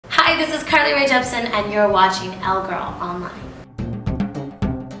Hi, this is Rae Jepsen, and you're watching L Girl Online.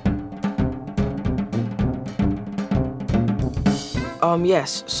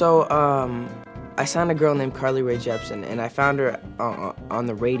 Yes, so I signed a girl named Rae Jepsen, and I found her on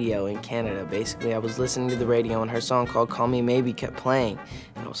the radio in Canada. Basically, I was listening to the radio, and her song called Call Me Maybe kept playing,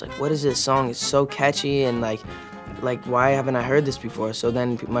 and I was like, what is this song? It's so catchy, and like why haven't I heard this before? So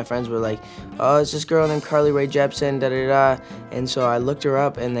then my friends were like, oh, it's this girl named Rae Jepsen, da-da-da. And so I looked her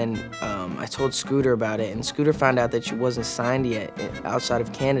up, and then I told Scooter about it, and Scooter found out that she wasn't signed yet outside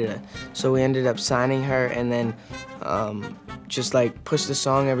of Canada. So we ended up signing her, and then just like pushed the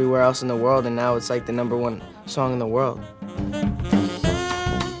song everywhere else in the world, and now it's like the #1 song in the world.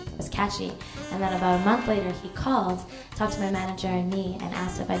 It was catchy, and then about a month later he called, talked to my manager and me, and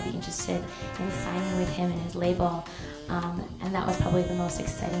asked if I'd be interested in signing with him and his label, and that was probably the most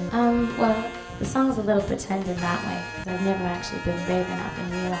exciting. Well, the song's a little pretend in that way, because I've never actually been brave enough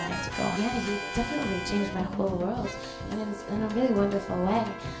in real life to go, yeah, he definitely changed my whole world, and in a really wonderful way.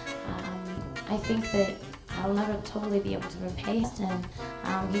 I think that I'll never totally be able to repay him.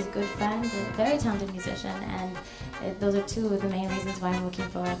 He's a good friend, a very talented musician, and those are two of the main reasons why I'm looking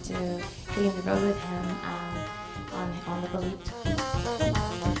forward to hitting the road with him on the Believe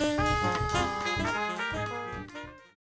tour.